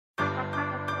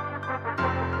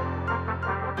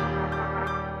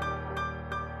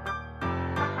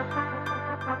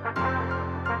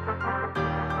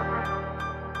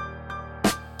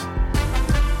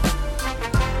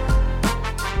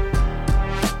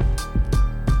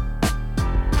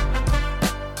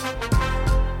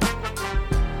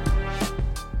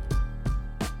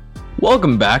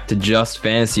Welcome back to Just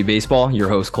Fantasy Baseball. Your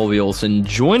host, Colby Olson,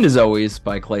 joined as always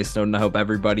by Clay Snowden. I hope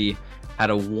everybody had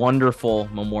a wonderful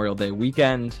Memorial Day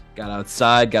weekend, got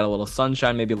outside, got a little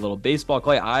sunshine, maybe a little baseball.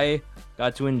 Clay, I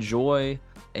got to enjoy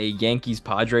a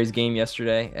Yankees-Padres game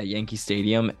yesterday at Yankee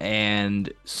Stadium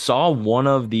and saw one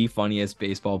of the funniest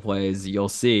baseball plays you'll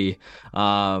see.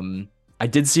 I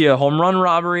did see a home run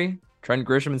robbery, Trent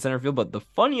Grisham in center field, but the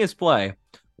funniest play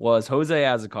was Jose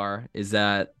Azocar is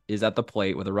at the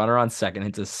plate with a runner on second,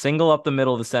 hits a single up the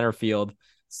middle of the center field.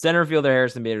 Center fielder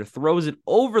Harrison Bader throws it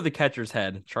over the catcher's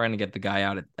head, trying to get the guy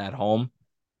out at home.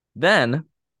 Then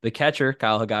the catcher,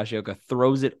 Kyle Higashioka,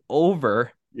 throws it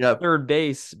over third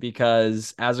base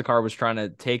because Azocar was trying to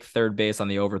take third base on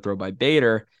the overthrow by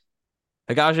Bader.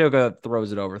 Higashioka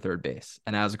throws it over third base,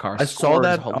 and Azocar scores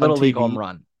a little league home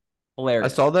run.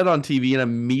 Hilarious. I saw that on TV, and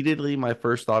immediately my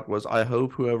first thought was, I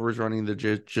hope whoever's running the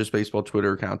Just Baseball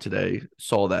Twitter account today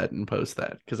saw that and post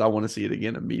that, because I want to see it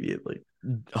again immediately.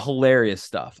 Hilarious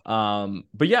stuff.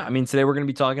 But yeah, I mean, today we're going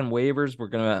to be talking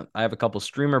waivers. I have a couple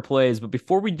streamer plays, but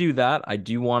before we do that, I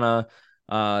do want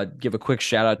to give a quick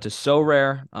shout out to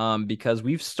SoRare, because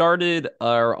we've started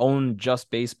our own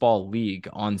Just Baseball League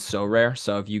on SoRare.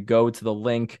 So if you go to the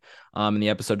link in the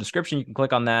episode description, you can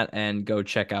click on that and go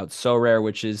check out SoRare,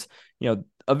 which is,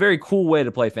 a very cool way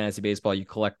to play fantasy baseball. You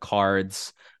collect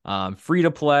cards, free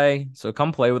to play. So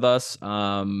come play with us.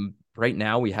 Right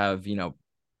now we have,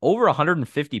 over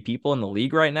 150 people in the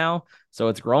league right now. So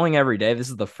it's growing every day. This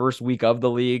is the first week of the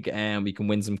league, and we can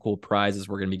win some cool prizes.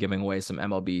 We're going to be giving away some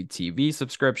MLB TV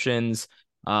subscriptions.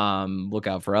 Look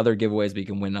out for other giveaways. We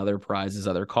can win other prizes,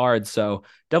 other cards. So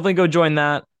definitely go join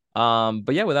that.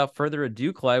 But yeah, without further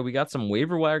ado, Clay, we got some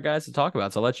waiver wire guys to talk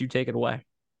about. So I'll let you take it away.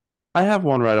 I have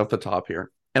one right off the top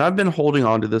here, and I've been holding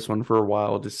on to this one for a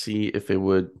while to see if it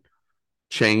would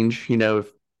change,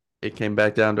 if it came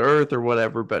back down to earth or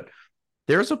whatever. But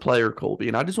there's a player, Colby,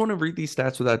 and I just want to read these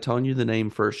stats without telling you the name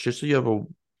first, just so you have a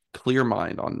clear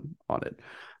mind on it.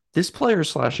 This player is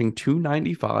slashing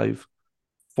 295,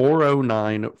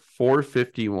 409,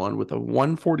 451 with a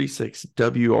 146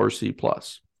 WRC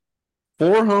plus.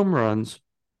 4 home runs,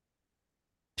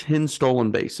 10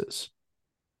 stolen bases.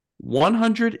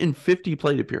 150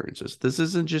 plate appearances. This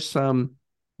isn't just some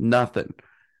nothing.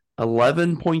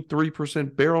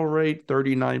 11.3% barrel rate,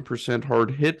 39% hard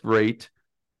hit rate.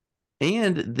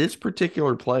 And this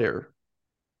particular player,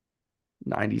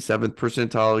 97th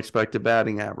percentile expected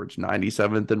batting average,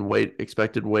 97th in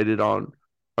expected weighted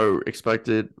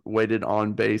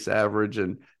on base average,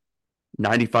 and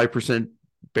 95%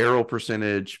 barrel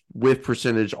percentage, whiff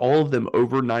percentage, all of them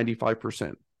over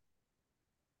 95%.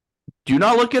 Do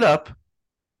not look it up.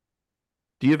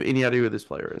 Do you have any idea who this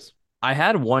player is? I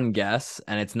had one guess,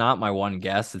 and it's not my one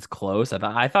guess. It's close.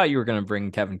 I thought you were going to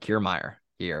bring Kevin Kiermaier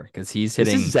here because he's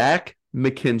hitting. This is Zach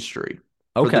McKinstry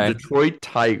for the Detroit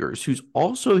Tigers, who's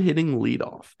also hitting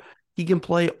leadoff. He can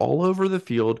play all over the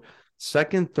field,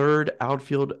 second, third,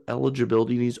 outfield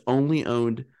eligibility, and he's only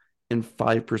owned in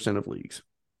 5% of leagues.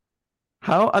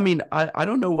 I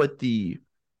don't know what the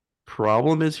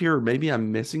problem is here, or maybe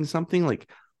I'm missing something.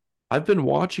 I've been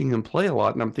watching him play a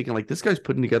lot, and I'm thinking, this guy's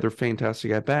putting together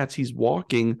fantastic at-bats. He's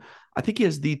walking. I think he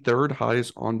has the third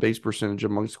highest on-base percentage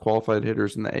amongst qualified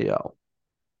hitters in the AL.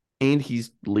 And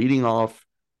he's leading off,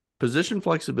 position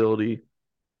flexibility.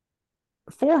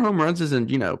 4 home runs isn't,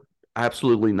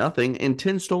 absolutely nothing. And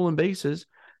 10 stolen bases,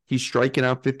 he's striking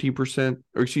out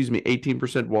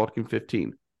 18%, walking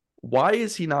 15. Why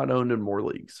is he not owned in more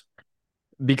leagues?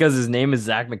 Because his name is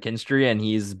Zach McKinstry, and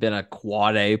he's been a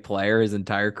quad A player his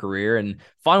entire career, and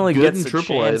finally gets a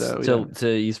chance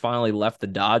he's finally left the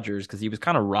Dodgers because he was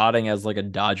kind of rotting as a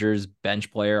Dodgers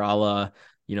bench player, a la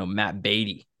Matt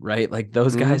Beatty, right?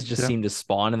 Those guys just seem to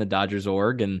spawn in the Dodgers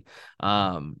org, and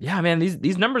man,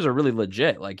 these numbers are really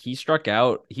legit. He struck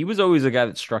out. He was always a guy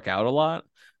that struck out a lot,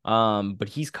 but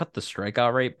he's cut the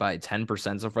strikeout rate by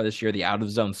 10% so far this year. The out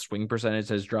of zone swing percentage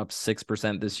has dropped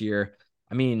 6% this year.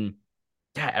 I mean,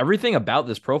 yeah, everything about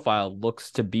this profile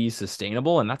looks to be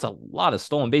sustainable, and that's a lot of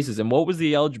stolen bases. And what was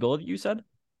the eligibility you said?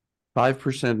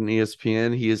 5% in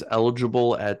ESPN. He is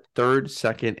eligible at third,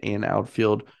 second, and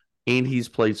outfield, and he's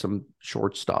played some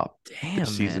shortstop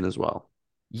this season as well.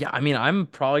 Yeah, I mean, I'm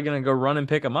probably going to go run and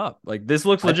pick him up. This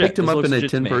looks legit. I picked him up in a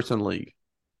 10-person league.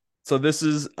 So this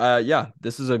is a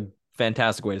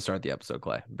fantastic way to start the episode,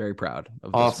 Clay. Very proud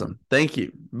of this one. Awesome. Thank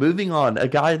you. Moving on, a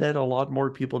guy that a lot more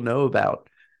people know about.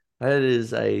 That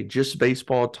is a just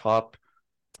baseball top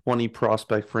 20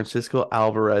 prospect, Francisco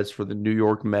Alvarez for the New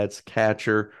York Mets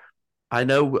catcher. I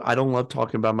know I don't love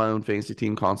talking about my own fantasy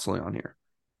team constantly on here,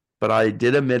 but I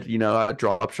did admit, I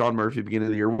dropped Sean Murphy at the beginning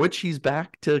of the year, which he's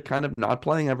back to kind of not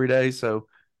playing every day. So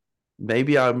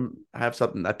maybe I have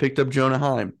something. I picked up Jonah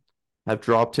Heim. I've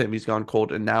dropped him. He's gone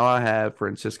cold. And now I have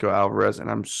Francisco Alvarez, and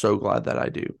I'm so glad that I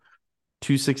do.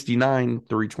 269,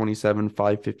 327,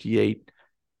 558,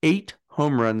 8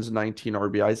 home runs, 19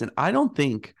 RBIs. And I don't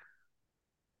think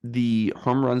the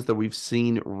home runs that we've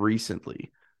seen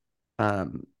recently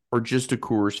are just a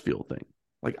Coors Field thing.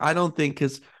 Like, I don't think,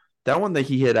 because that one that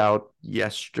he hit out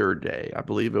yesterday, I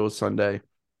believe it was Sunday,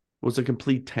 was a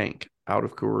complete tank out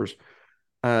of Coors.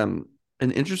 An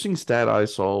interesting stat I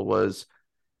saw was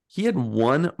he had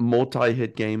one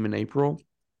multi-hit game in April,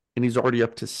 and he's already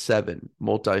up to 7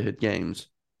 multi-hit games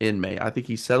in May. I think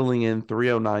he's settling in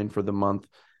 309 for the month,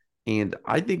 and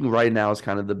I think right now is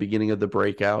kind of the beginning of the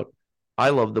breakout.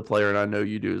 I love the player, and I know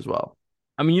you do as well.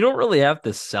 I mean, you don't really have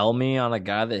to sell me on a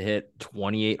guy that hit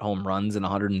 28 home runs in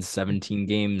 117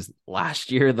 games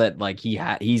last year. That like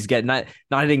he's getting not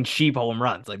hitting cheap home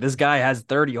runs. Like this guy has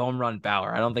 30 home run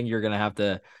power. I don't think you're gonna have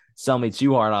to sell me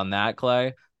too hard on that,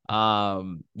 Clay.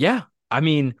 Yeah, I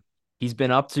mean, he's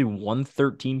been up to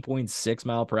 113.6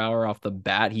 mile per hour off the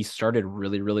bat. He started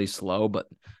really, really slow, but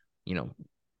you know,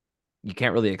 you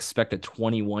can't really expect a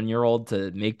 21-year-old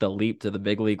to make the leap to the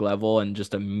big league level and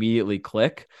just immediately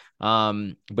click.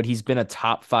 But he's been a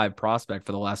top 5 prospect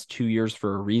for the last 2 years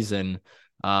for a reason.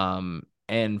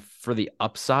 And for the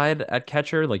upside at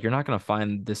catcher, like you're not going to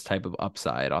find this type of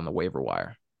upside on the waiver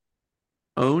wire.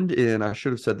 I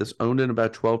should have said this, owned in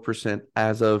about 12%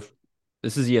 as of.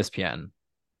 This is ESPN.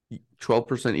 12%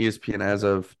 ESPN as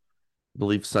of, I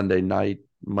believe, Sunday night,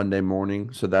 Monday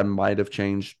morning. So that might have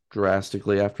changed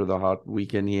drastically after the hot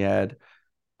weekend he had.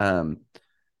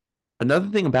 Another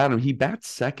thing about him, he bats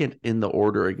second in the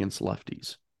order against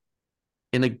lefties.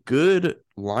 In a good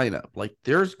lineup, like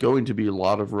there's going to be a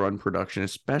lot of run production,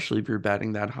 especially if you're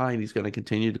batting that high, and he's going to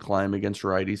continue to climb against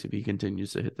righties if he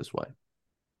continues to hit this way.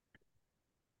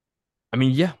 I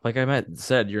mean, yeah, like I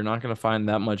said, you're not going to find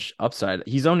that much upside.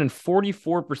 He's owned in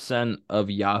 44% of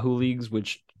Yahoo leagues,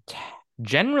 which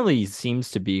generally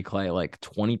seems to be, Clay, like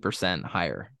 20%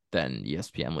 higher than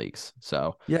ESPN leagues.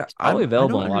 So yeah, it's probably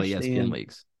available in a lot of ESPN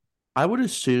leagues. I would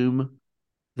assume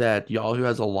that Yahoo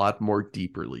has a lot more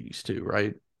deeper leagues too,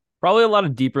 right? Probably a lot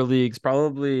of deeper leagues,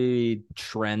 probably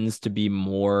trends to be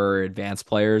more advanced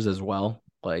players as well.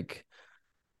 Like,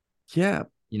 yeah,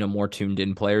 more tuned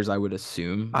in players, I would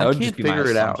assume. That I would can't just be my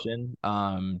figure it out.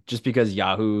 assumption. Just because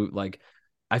Yahoo, like,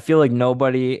 I feel like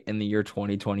nobody in the year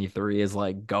 2023 is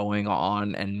like going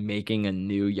on and making a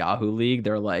new Yahoo league.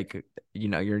 They're like,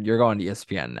 you're going to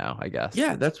ESPN now, I guess.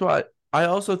 Yeah, that's why I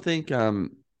also think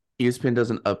ESPN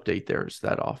doesn't update theirs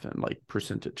that often, like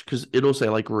percentage, because it'll say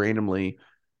like randomly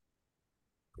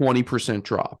 20%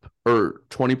 drop or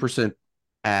 20%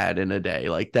 add in a day.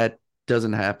 Like that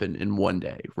doesn't happen in one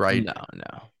day, right? No.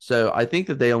 So I think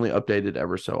that they only update it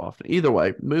ever so often. Either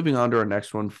way, moving on to our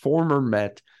next one, former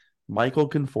Met Michael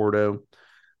Conforto,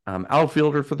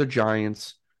 outfielder for the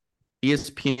Giants.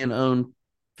 ESPN owned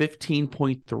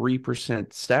 15.3%.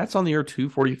 Stats on the year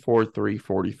 244,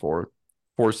 344,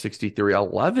 463,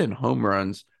 11 home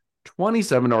runs,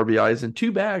 27 RBIs, and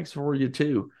 2 bags for you,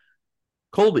 too.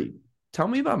 Colby, tell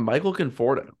me about Michael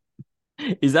Conforto.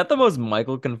 Is that the most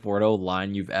Michael Conforto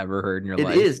line you've ever heard in your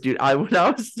life? It is, dude. I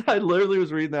literally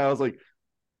was reading that. I was like,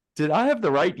 did I have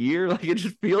the right year? Like, it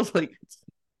just feels like.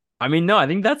 I mean, no, I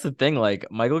think that's the thing. Like,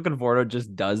 Michael Conforto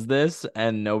just does this,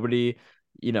 and nobody,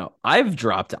 I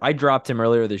dropped him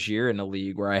earlier this year in a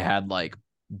league where I had like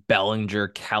Bellinger,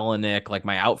 Kellenic, like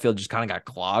my outfield just kind of got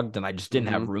clogged, and I just didn't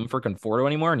have room for Conforto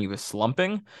anymore, and he was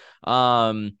slumping.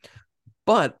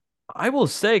 But I will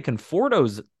say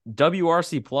Conforto's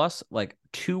WRC plus like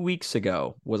 2 weeks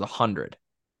ago was 100,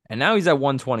 and now he's at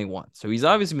 121. So he's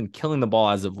obviously been killing the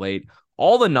ball as of late.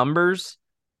 All the numbers,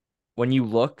 when you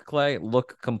look, Clay,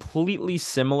 look completely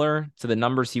similar to the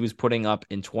numbers he was putting up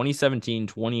in 2017,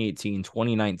 2018,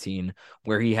 2019,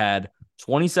 where he had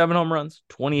 27 home runs,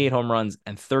 28 home runs,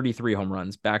 and 33 home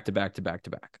runs back to back to back to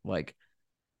back. Like,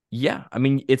 yeah, I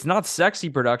mean, it's not sexy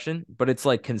production, but it's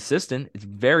like consistent. It's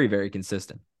very, very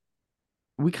consistent.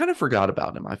 We kind of forgot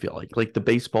about him, I feel like the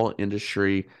baseball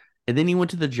industry. And then he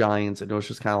went to the Giants, and it was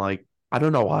just kind of like, I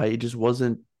don't know why. It just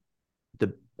wasn't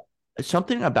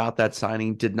something about that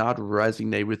signing did not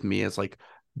resonate with me as like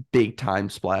big time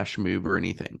splash move or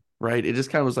anything. right? It just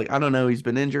kind of was like, I don't know. He's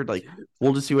been injured. Like,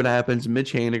 we'll just see what happens.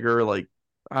 Mitch Haniger, like,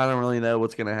 I don't really know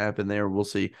what's going to happen there. We'll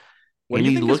see. What do And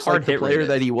you he think his looks hard like the hit rate player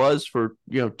that is? he was for,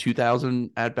 2,000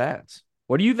 at bats.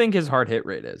 What do you think his hard hit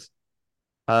rate is?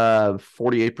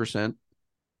 48%.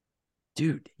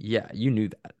 Dude, yeah, you knew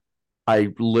that.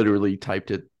 I literally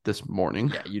typed it this morning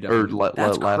Yeah, you or definitely knew that.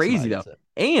 That's last crazy night. though. So.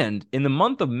 And in the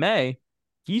month of May,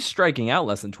 he's striking out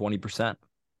less than 20%.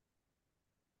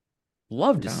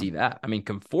 Love to Yeah. see that. I mean,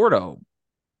 Conforto,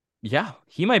 yeah,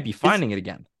 he might be Is finding it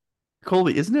again.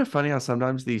 Colby, isn't it funny how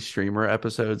sometimes these streamer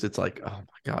episodes, it's like, oh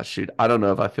my gosh, shoot, I don't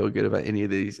know if I feel good about any of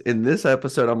these. In this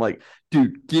episode, I'm like,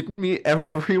 dude, give me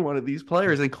every one of these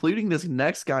players, including this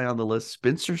next guy on the list,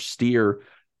 Spencer Steer,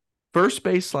 first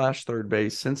base slash third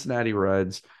base, Cincinnati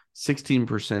Reds,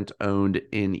 16% owned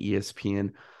in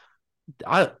ESPN.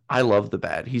 I love the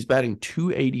bat. He's batting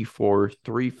 284,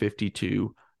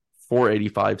 352,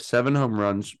 485, 7 home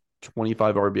runs,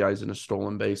 25 RBIs, and a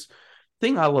stolen base.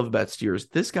 Thing I love about Steer is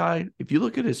this guy, if you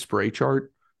look at his spray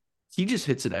chart, he just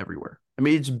hits it everywhere. I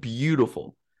mean, it's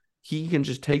beautiful. He can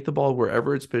just take the ball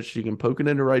wherever it's pitched. He can poke it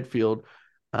into right field.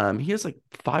 He has like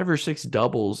 5 or 6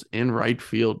 doubles in right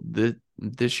field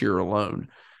this year alone.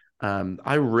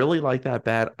 I really like that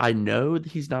bat. I know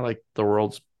that he's not like the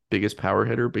world's biggest power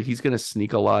hitter, but he's going to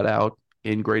sneak a lot out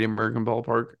in Great American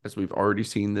Ballpark, as we've already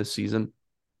seen this season.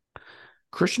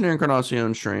 Christian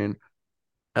Encarnacion Strand,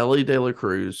 Ellie De La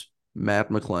Cruz,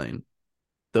 Matt McLean.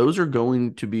 Those are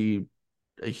going to be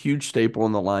a huge staple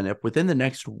in the lineup within the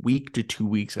next week to 2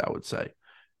 weeks, I would say.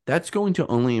 That's going to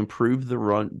only improve the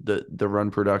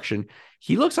run production.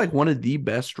 He looks like one of the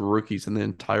best rookies in the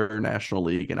entire National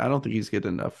League, and I don't think he's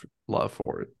getting enough love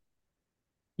for it.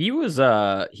 He was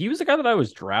a guy that I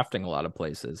was drafting a lot of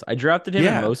places. I drafted him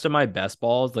in Yeah. most of my best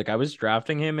balls. Like I was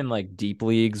drafting him in like deep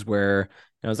leagues where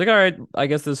I was like, all right, I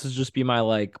guess this is just be my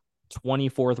like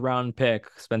 24th round pick,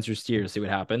 Spencer Steer, to see what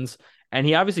happens. And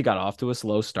he obviously got off to a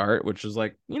slow start, which was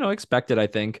like, expected, I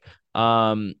think.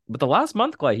 But the last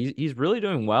month, Clay, he's really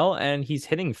doing well, and he's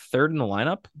hitting third in the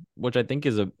lineup, which I think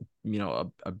is a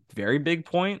very big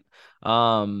point.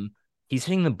 He's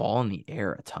hitting the ball in the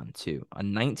air a ton too. A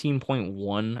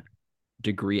 19.1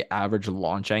 degree average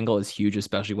launch angle is huge,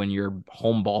 especially when your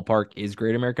home ballpark is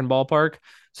Great American Ballpark.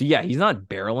 So yeah, he's not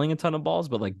barreling a ton of balls,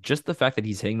 but like just the fact that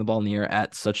he's hitting the ball in the air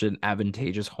at such an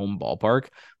advantageous home ballpark,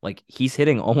 like he's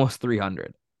hitting almost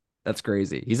 300. That's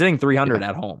crazy. He's hitting 300 Yeah.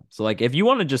 at home. So like if you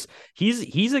want to just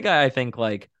he's a guy I think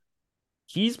like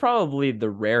he's probably the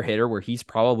rare hitter where he's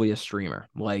probably a streamer.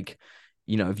 Like,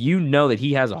 if you know that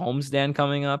he has a homestand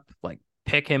coming up, like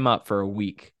pick him up for a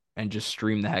week and just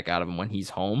stream the heck out of him when he's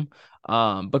home.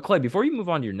 But Clay, before you move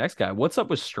on to your next guy, what's up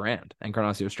with Strand and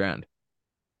Encarnacion Strand?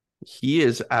 He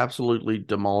is absolutely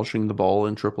demolishing the ball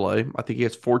in AAA. I think he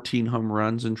has 14 home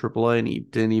runs in AAA, and he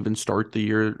didn't even start the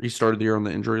year. He started the year on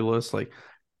the injury list. Like,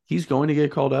 he's going to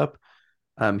get called up.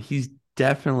 He's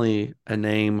definitely a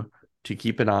name to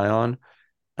keep an eye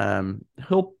on.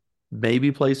 He'll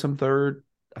maybe play some third.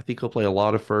 I think he'll play a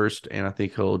lot of first, and I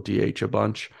think he'll DH a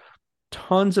bunch.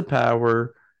 Tons of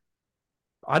power.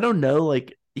 I don't know,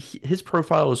 like his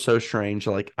profile is so strange.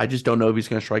 Like, I just don't know if he's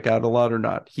going to strike out a lot or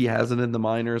not. He hasn't in the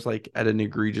minors, like at an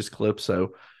egregious clip.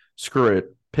 So screw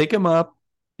it. Pick him up.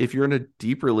 If you're in a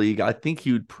deeper league, I think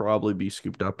he would probably be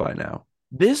scooped up by now.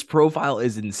 This profile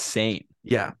is insane.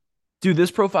 Yeah. Dude,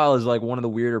 this profile is like one of the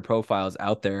weirder profiles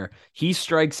out there. He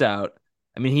strikes out.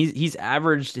 I mean, he's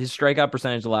averaged his strikeout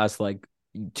percentage the last like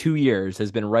 2 years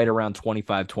has been right around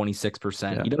 25,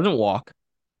 26%. Yeah. He doesn't walk.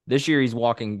 This year he's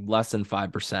walking less than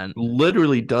 5%.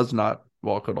 Literally does not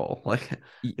walk at all. Like,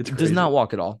 He it's does not crazy.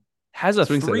 walk at all. Has a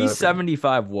Swing set up.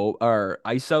 375 or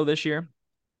ISO this year.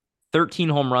 13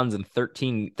 home runs in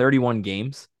 31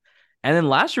 games. And then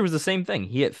last year was the same thing.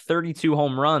 He hit 32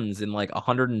 home runs in like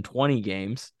 120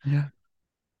 games. Yeah.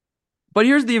 But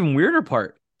here's the even weirder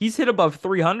part. He's hit above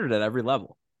 300 at every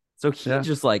level. So he Yeah.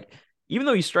 just like, even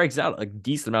though he strikes out a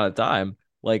decent amount of time,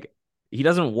 like he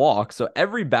doesn't walk. So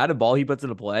every batted ball he puts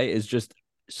into play is just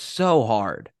so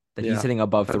hard that he's Yeah. hitting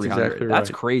above That's 300. exactly That's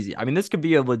right. crazy. I mean, this could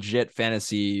be a legit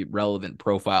fantasy relevant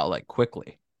profile like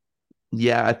quickly.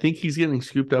 Yeah, I think he's getting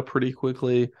scooped up pretty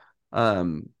quickly.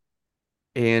 Um,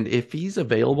 and if he's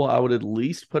available, I would at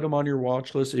least put him on your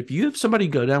watch list. If you have somebody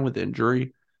go down with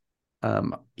injury,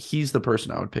 he's the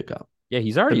person I would pick up Yeah,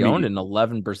 he's already owned in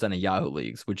immediately. 11% of Yahoo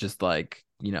leagues, which is like,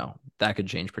 that could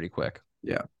change pretty quick.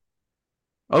 Yeah.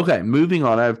 Okay, moving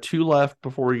on. I have two left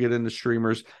before we get into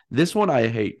streamers. This one I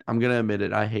hate. I'm gonna admit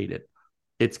it. I hate it.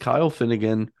 It's Kyle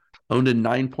Finnegan, owned in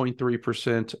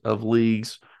 9.3% of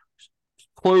leagues.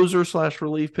 Closer slash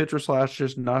relief pitcher slash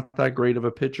just not that great of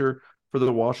a pitcher. for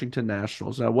the Washington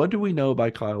Nationals. Now, what do we know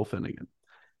about Kyle Finnegan?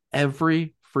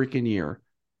 Every freaking year,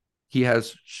 he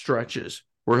has stretches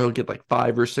where he'll get like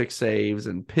 5 or 6 saves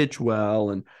and pitch well,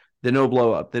 and then he'll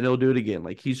blow up. Then he'll do it again.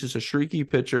 Like he's just a streaky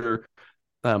pitcher.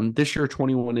 This year,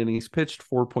 21 innings pitched,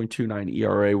 4.29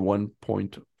 ERA,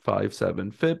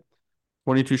 1.57 FIP,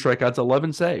 22 strikeouts,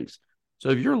 11 saves. So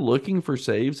if you're looking for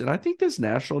saves, and I think this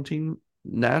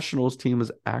Nationals team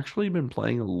has actually been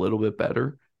playing a little bit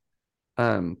better.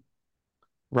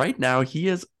 Right now, he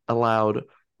has allowed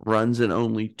runs in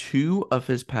only 2 of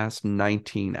his past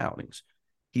 19 outings.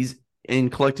 He's in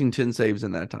collecting 10 saves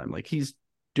in that time. Like he's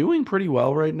doing pretty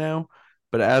well right now.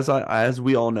 But as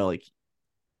we all know, like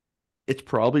it's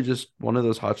probably just one of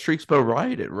those hot streaks. But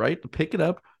ride it, right? Pick it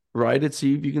up, ride it,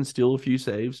 see if you can steal a few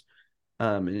saves,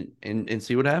 and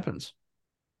see what happens.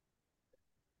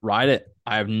 Ride it.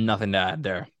 I have nothing to add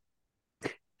there.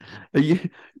 I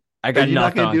got nothing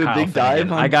not going to do a Kyle big Finnegan.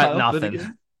 dive on I got Kyle nothing.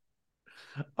 Finnegan?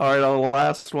 All right, on the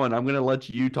last one, I'm going to let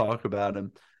you talk about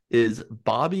him, is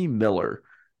Bobby Miller.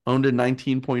 Owned in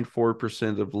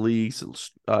 19.4% of leagues,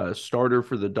 starter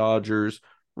for the Dodgers.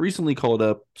 Recently called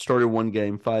up, started one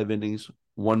game, 5 innings,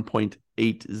 1.80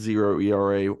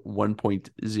 ERA,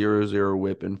 1.00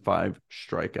 whip, and 5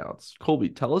 strikeouts. Colby,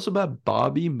 tell us about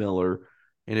Bobby Miller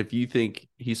and if you think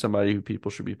he's somebody who people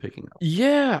should be picking up.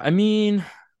 Yeah, I mean,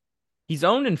 he's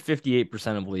owned in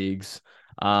 58% of leagues.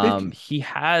 50. He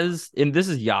has, and this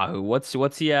is Yahoo. What's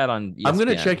he at on ESPN? I'm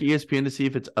gonna check ESPN to see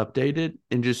if it's updated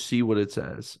and just see what it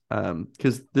says.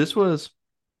 Because this was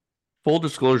full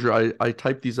disclosure. I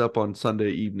type these up on Sunday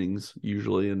evenings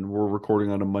usually, and we're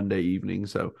recording on a Monday evening.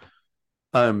 So,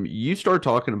 you start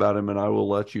talking about him, and I will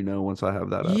let you know once I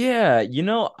have that up.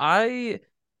 Yeah,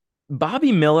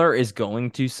 Bobby Miller is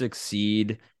going to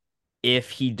succeed if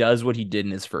he does what he did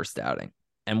in his first outing.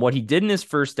 And what he did in his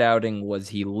first outing was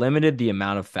he limited the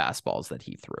amount of fastballs that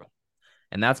he threw.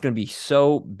 And that's going to be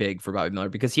so big for Bobby Miller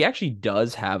because he actually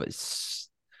does have it's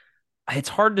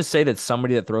hard to say that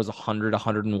somebody that throws 100,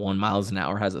 101 miles an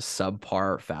hour has a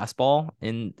subpar fastball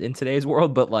in today's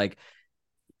world, but like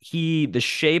the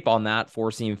shape on that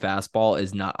 4-seam fastball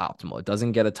is not optimal. It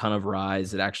doesn't get a ton of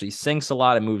rise. It actually sinks a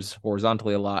lot. It moves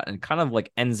horizontally a lot and kind of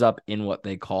like ends up in what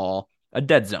they call a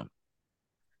dead zone.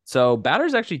 So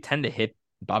batters actually tend to hit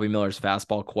Bobby Miller's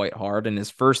fastball quite hard. In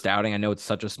his first outing, I know it's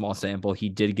such a small sample, he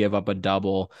did give up a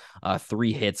double,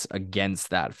 3 hits against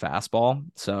that fastball.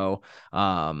 So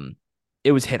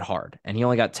it was hit hard, and he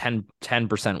only got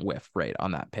 10% whiff rate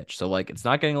on that pitch. So like it's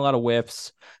not getting a lot of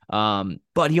whiffs,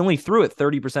 but he only threw it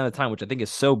 30% of the time, which I think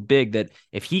is so big that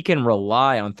if he can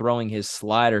rely on throwing his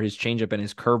slider, his changeup, and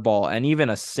his curveball, and even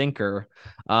a sinker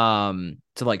to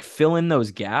like fill in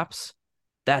those gaps,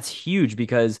 that's huge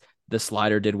because the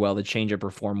slider did well, the changeup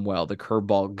performed well, the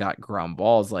curveball got ground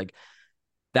balls. Like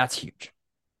that's huge.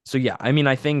 So yeah, I mean,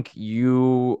 I think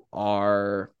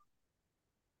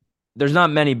there's not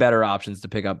many better options to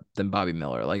pick up than Bobby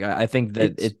Miller. Like I think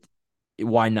that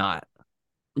why not?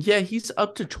 Yeah, he's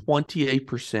up to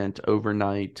 28%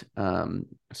 overnight.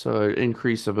 So an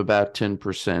increase of about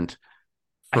 10%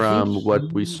 from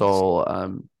what we saw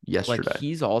yesterday. Like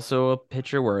he's also a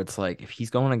pitcher where it's like if he's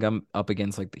going to come up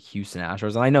against like the Houston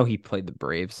Astros, and I know he played the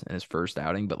Braves in his first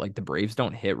outing, but like the Braves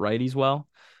don't hit righties well.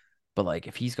 But like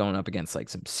if he's going up against like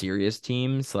some serious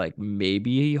teams, like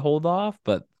maybe he hold off,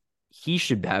 but he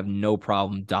should have no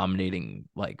problem dominating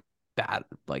like bad,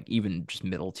 like even just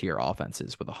middle tier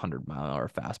offenses with 100-mile-an-hour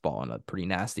fastball and a pretty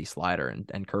nasty slider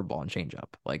and curveball and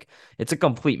changeup. Like it's a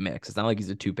complete mix. It's not like he's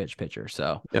a 2-pitch pitcher.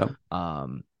 So yeah,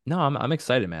 no, I'm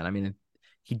excited, man. I mean,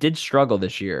 he did struggle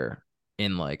this year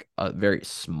in like a very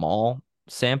small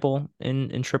sample in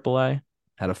AAA.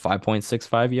 Had a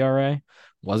 5.65 ERA.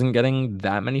 Wasn't getting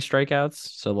that many strikeouts.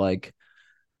 So like,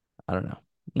 I don't know.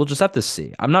 We'll just have to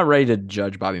see. I'm not ready to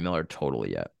judge Bobby Miller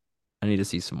totally yet. I need to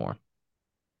see some more.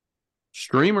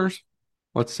 Streamers.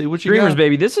 Let's see what you Streamers, got.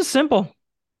 baby. This is simple.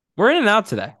 We're in and out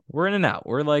today. We're in and out.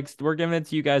 We're giving it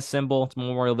to you guys simple. It's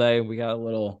Memorial Day. We got a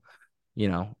little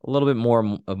bit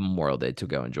more of Memorial Day to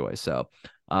go enjoy. So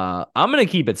I'm going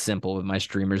to keep it simple with my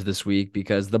streamers this week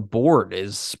because the board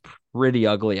is pretty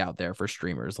ugly out there for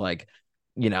streamers. Like,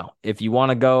 if you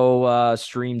want to go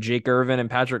stream Jake Irvin and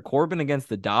Patrick Corbin against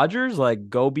the Dodgers, like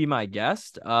go be my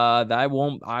guest. I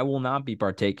will not be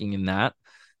partaking in that.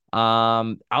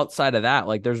 Outside of that,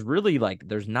 like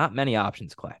there's not many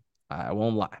options, Clay. I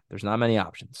won't lie. There's not many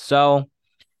options. So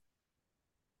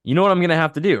you know what I'm going to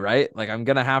have to do, right? Like I'm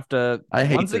going to have to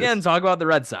once again talk about the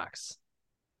Red Sox.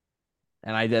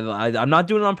 And I'm not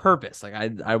doing it on purpose. Like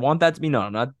I want that to be known.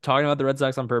 I'm not talking about the Red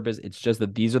Sox on purpose. It's just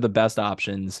that these are the best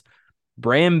options.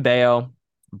 Brayan Bello,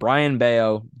 Brian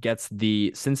Bayo gets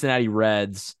the Cincinnati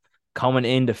Reds coming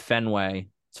into Fenway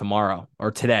tomorrow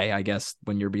or today, I guess,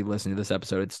 when you'll be listening to this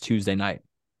episode. It's Tuesday night.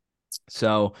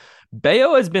 So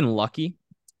Bayo has been lucky.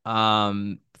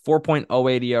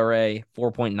 4.08 ERA,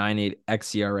 4.98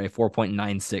 xERA,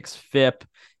 4.96 FIP.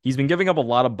 He's been giving up a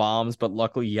lot of bombs, but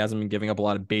luckily he hasn't been giving up a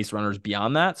lot of base runners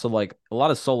beyond that. So like a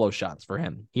lot of solo shots for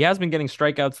him. He has been getting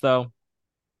strikeouts though.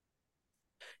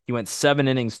 He went 7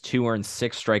 innings, 2 earned,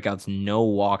 6 strikeouts, no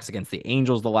walks against the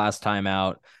Angels the last time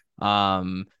out.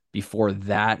 Before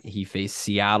that, he faced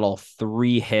Seattle,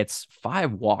 3 hits,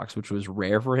 5 walks, which was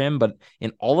rare for him. But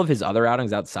in all of his other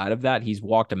outings outside of that, he's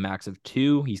walked a max of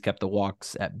 2. He's kept the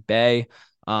walks at bay.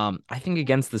 I think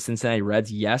against the Cincinnati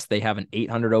Reds, yes, they have an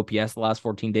 800 OPS the last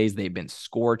 14 days. They've been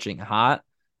scorching hot.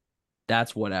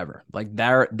 That's whatever. Like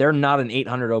they're not an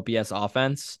 800 OPS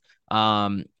offense.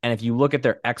 And if you look at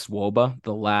their ex-WOBA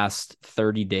the last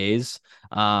 30 days,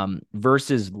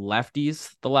 versus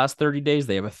lefties the last 30 days,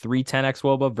 they have a 310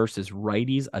 ex-WOBA versus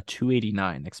righties a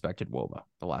 289 expected WOBA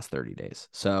the last 30 days.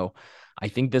 So I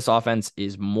think this offense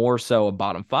is more so a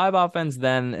bottom 5 offense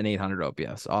than an 800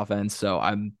 OPS offense. So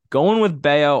I'm going with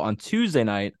Bayo on Tuesday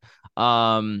night.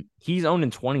 He's owned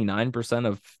in 29%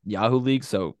 of Yahoo leagues,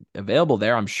 so available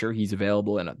there. I'm sure he's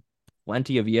available in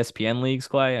plenty of ESPN leagues,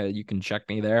 Clay. You can check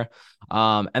me there.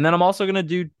 And then I'm also going to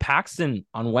do Paxton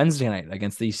on Wednesday night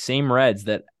against these same Reds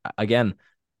that, again,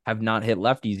 have not hit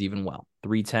lefties even well.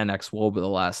 310 xWOBA the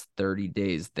last 30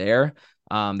 days there.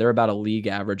 They're about a league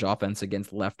average offense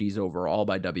against lefties overall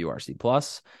by WRC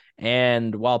plus.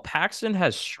 And while Paxton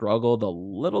has struggled a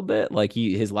little bit, like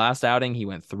his last outing, he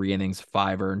went 3 innings,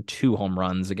 5 earned, 2 home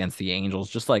runs against the Angels,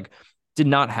 just like did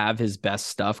not have his best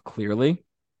stuff clearly.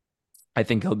 I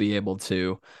think he'll be able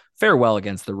to fare well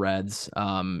against the Reds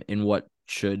in what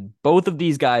should both of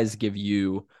these guys give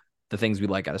you the things we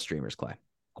like out of streamers, Clay.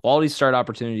 Quality start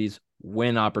opportunities,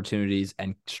 win opportunities,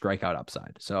 and strikeout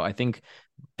upside. So I think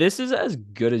this is as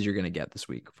good as you're going to get this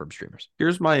week from streamers.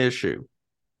 Here's my issue.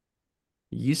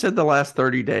 You said the last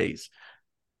 30 days.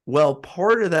 Well,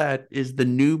 part of that is the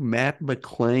new Matt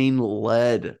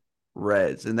McLain-led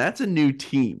Reds, and that's a new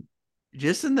team.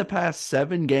 Just in the past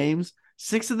 7 games,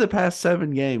 6 of the past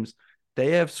 7 games,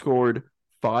 they have scored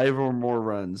 5 or more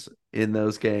runs in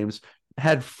those games,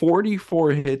 had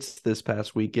 44 hits this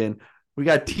past weekend. We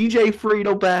got TJ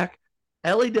Friedel back.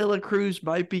 Ellie De La Cruz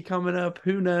might be coming up.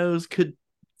 Who knows? Could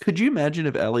you imagine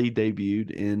if Ellie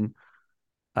debuted in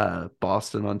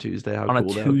Boston on Tuesday? How on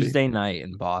cool a Tuesday night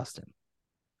in Boston.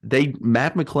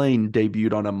 Matt McLain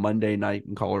debuted on a Monday night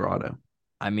in Colorado.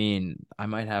 I mean, I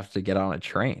might have to get on a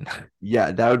train.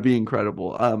 Yeah, that would be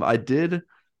incredible. I did,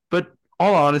 but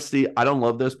all honesty, I don't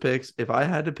love those picks. If I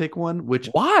had to pick one, which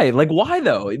why? Like, why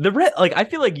though? The Red, like, I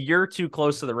feel like you're too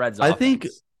close to the Reds. I think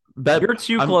that you're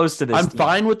too close to this. I'm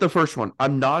fine with the first one.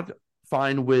 I'm not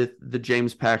fine with the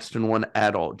James Paxton one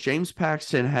at all. James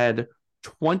Paxton had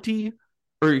 20,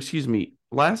 or excuse me,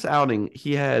 last outing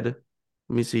he had. Let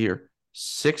me see here,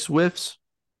 6 whiffs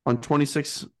on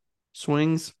 26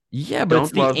 swings. Yeah, but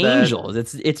it's the Angels.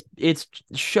 That. It's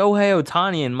Shohei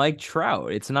Ohtani and Mike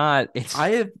Trout. It's not. It's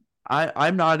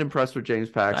I'm not impressed with James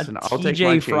Paxton. I'll take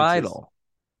my chances. Friedel.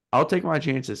 I'll take my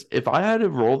chances. If I had to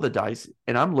roll the dice,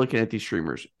 and I'm looking at these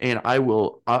streamers, and I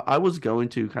was going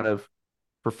to kind of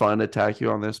for fun attack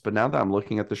you on this, but now that I'm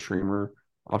looking at the streamer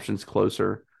options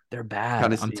closer, they're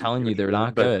bad. I'm telling you, they're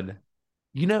not good.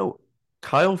 You know,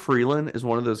 Kyle Freeland is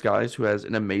one of those guys who has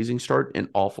an amazing start and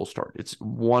awful start. It's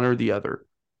one or the other.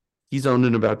 He's owned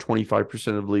in about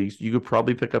 25% of leagues. You could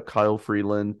probably pick up Kyle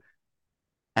Freeland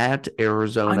at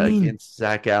Arizona against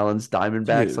Zach Allen's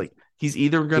Diamondbacks. Dude, like, he's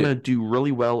either going to do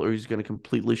really well or he's going to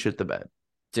completely shit the bed.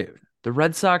 Dude, the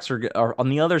Red Sox are on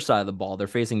the other side of the ball. They're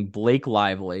facing Blake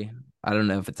Lively. I don't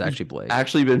know if it's actually Blake.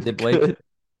 Actually been Blake? Good.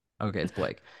 Okay, it's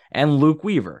Blake. And Luke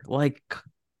Weaver. Like,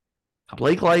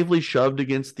 Blake Lively shoved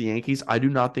against the Yankees. I do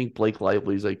not think Blake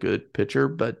Lively is a good pitcher,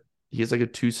 but he has like a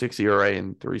 2.6 ERA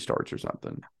and 3 starts or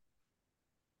something.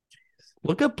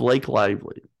 Look at Blake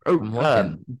Lively. Oh,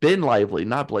 Ben Lively,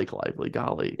 not Blake Lively.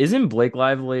 Golly. Isn't Blake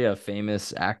Lively a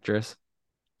famous actress?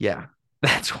 Yeah.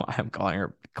 That's why I'm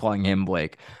calling him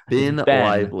Blake. Ben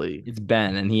Lively. It's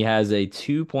Ben, and he has a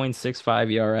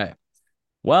 2.65 ERA.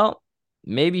 Well,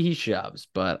 maybe he shoves,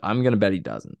 but I'm going to bet he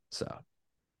doesn't. So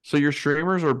your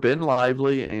streamers are Ben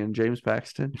Lively and James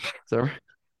Paxton? Is that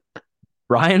right?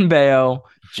 Ryan Bayo,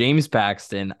 James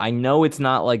Paxton. I know it's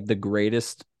not like the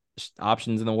greatest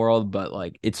options in the world, but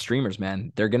like, it's streamers,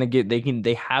 man. They're gonna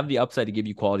they have the upside to give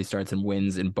you quality starts and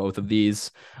wins in both of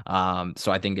these.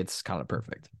 So I think it's kind of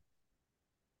perfect.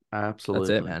 Absolutely.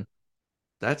 That's it, man.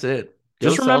 That's it.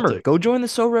 Just remember, go join the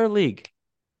So Rare League.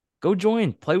 go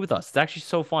join, play with us. It's actually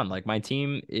so fun. Like my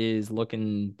team is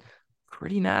looking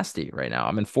pretty nasty right now.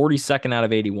 I'm in 42nd out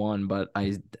of 81, but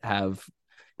I have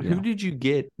Who did you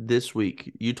get this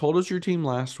week? You told us your team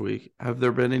last week. Have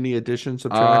there been any additions, I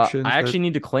subtractions? actually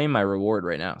need to claim my reward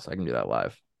right now, so I can do that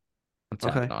live. I'm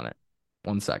tapping Okay. on it.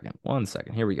 1 second. 1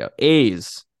 second. Here we go.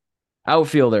 A's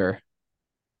outfielder.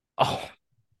 Oh,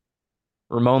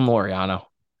 Ramon Laureano.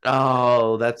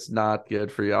 Oh, that's not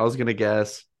good for you. I was gonna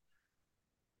guess.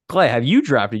 Clay, have you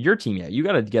drafted your team yet? You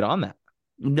got to get on that.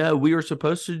 No, we were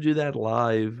supposed to do that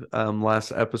live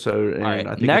last episode, All and right.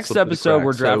 I think it Next slipped through the episode, we're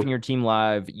cracks. So drafting your team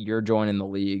live. You're joining the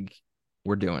league.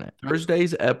 We're doing it.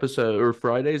 Thursday's episode or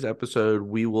Friday's episode,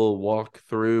 we will walk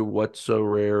through what So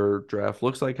Rare draft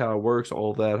looks like, how it works,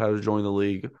 all that, how to join the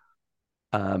league.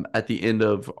 At the end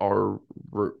of our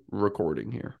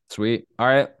recording here. Sweet. All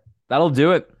right. That'll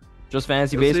do it. Just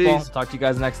fantasy Go baseball. C's. Talk to you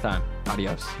guys next time.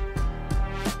 Adios.